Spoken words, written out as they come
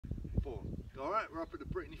Alright, we're up at the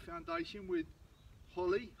Brittany Foundation with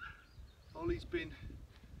Holly. Holly's been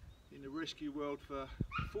in the rescue world for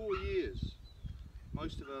 4 years,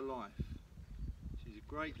 most of her life. She's a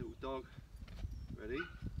great little dog. Ready?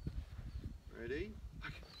 Ready?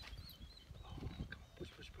 Okay. Oh, come on, push,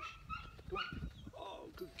 push, push. Come on. Oh,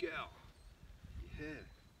 good girl. Yeah.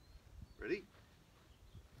 Ready?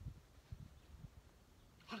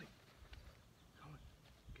 Holly. Come on.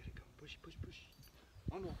 Get it, come on. Push, push, push.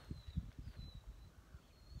 One more.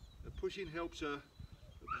 The pushing helps her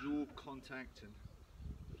absorb contact and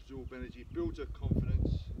absorb energy, builds her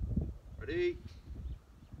confidence. Ready?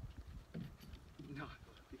 No.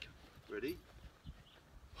 Ready?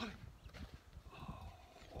 Holly.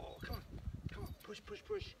 Oh, come on. Come on. Push, push,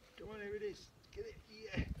 push. Come on, there it is. Get it.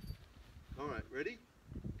 Yeah. Alright, ready?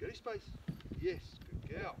 Get it space. Yes,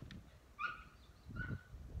 good girl.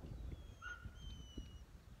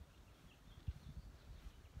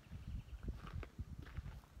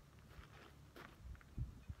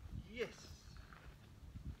 Yes.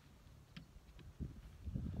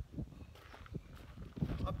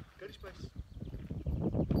 Up, go to space.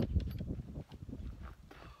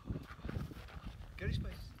 Go to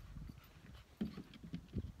space.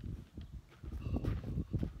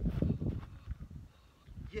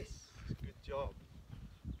 Yes, good job.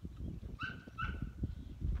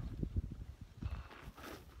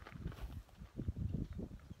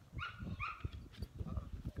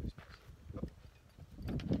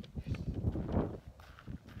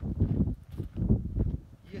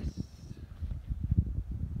 Yes.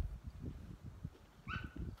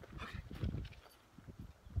 Okay.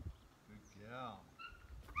 Good girl.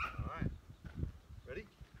 All right. Ready?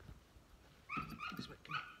 This way.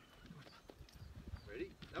 Come on. Ready?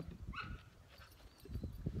 Up.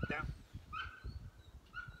 Down.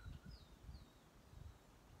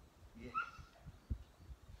 Yes.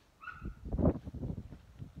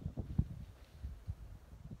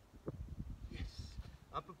 Yes.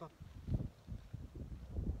 Up, up, up.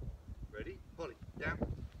 Ready? Holly. Down.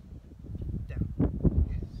 Down.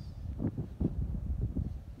 Yes.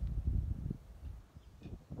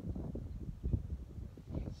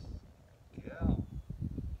 Yes. Girl.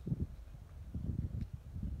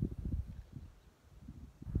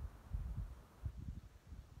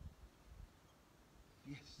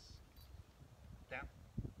 Yes. Down.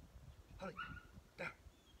 Holly. Down.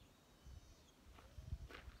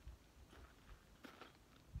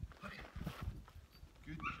 Okay.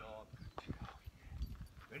 Good job. Good job.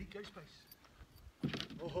 Yeah. Ready? Go space.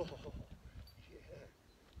 Oh, yeah.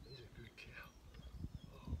 There's a good cow.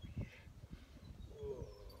 Oh, yeah. Oh,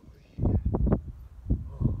 yeah.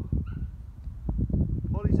 Oh.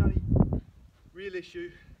 Holly's only real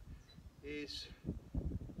issue is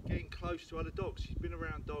getting close to other dogs. She's been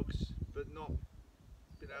around dogs but not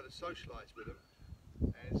been able to socialise with them,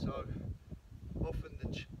 and so often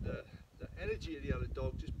the energy of the other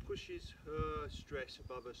dog just pushes her stress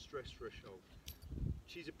above her stress threshold.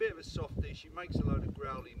 She's a bit of a softie, she makes a load of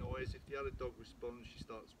growly noise. If the other dog responds, she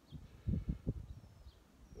starts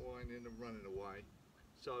whining and running away.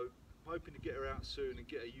 So I'm hoping to get her out soon and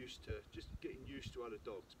get her used to, just getting used to other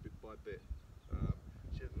dogs bit by bit.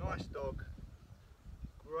 She's a nice dog,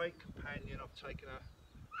 great companion. I've taken her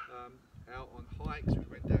out on hikes. We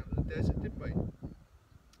went down to the desert, didn't we?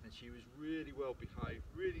 And she was really well behaved,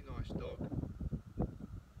 really nice dog.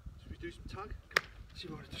 Should we do some tug? Come on, see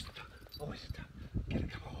what I want to do some tug. Oh, it's a tug. Get it,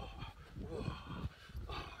 come on. Oh,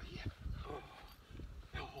 oh yeah. Oh,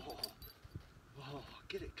 oh,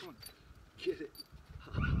 get it, come on. Get it.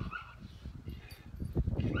 Oh, yeah.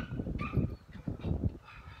 Get it. Come on.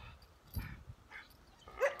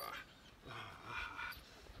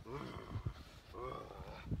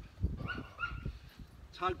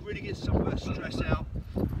 Tug really gets some of her stress out.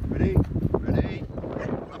 Ready? Ready?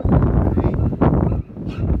 Ready?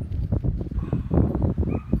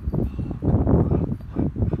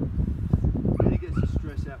 Really gets the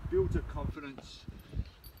stress out, builds her confidence.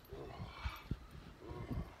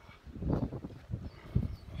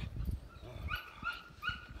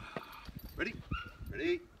 Ready?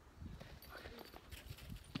 Ready?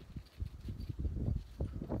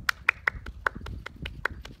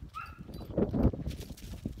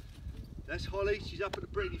 That's Holly. She's up at the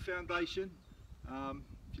Brittany Foundation.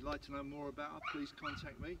 If you'd like to know more about her, please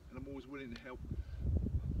contact me, and I'm always willing to help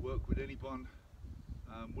work with anyone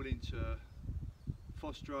willing to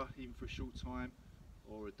foster her, even for a short time,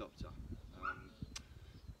 or adopt her.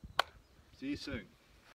 See you soon.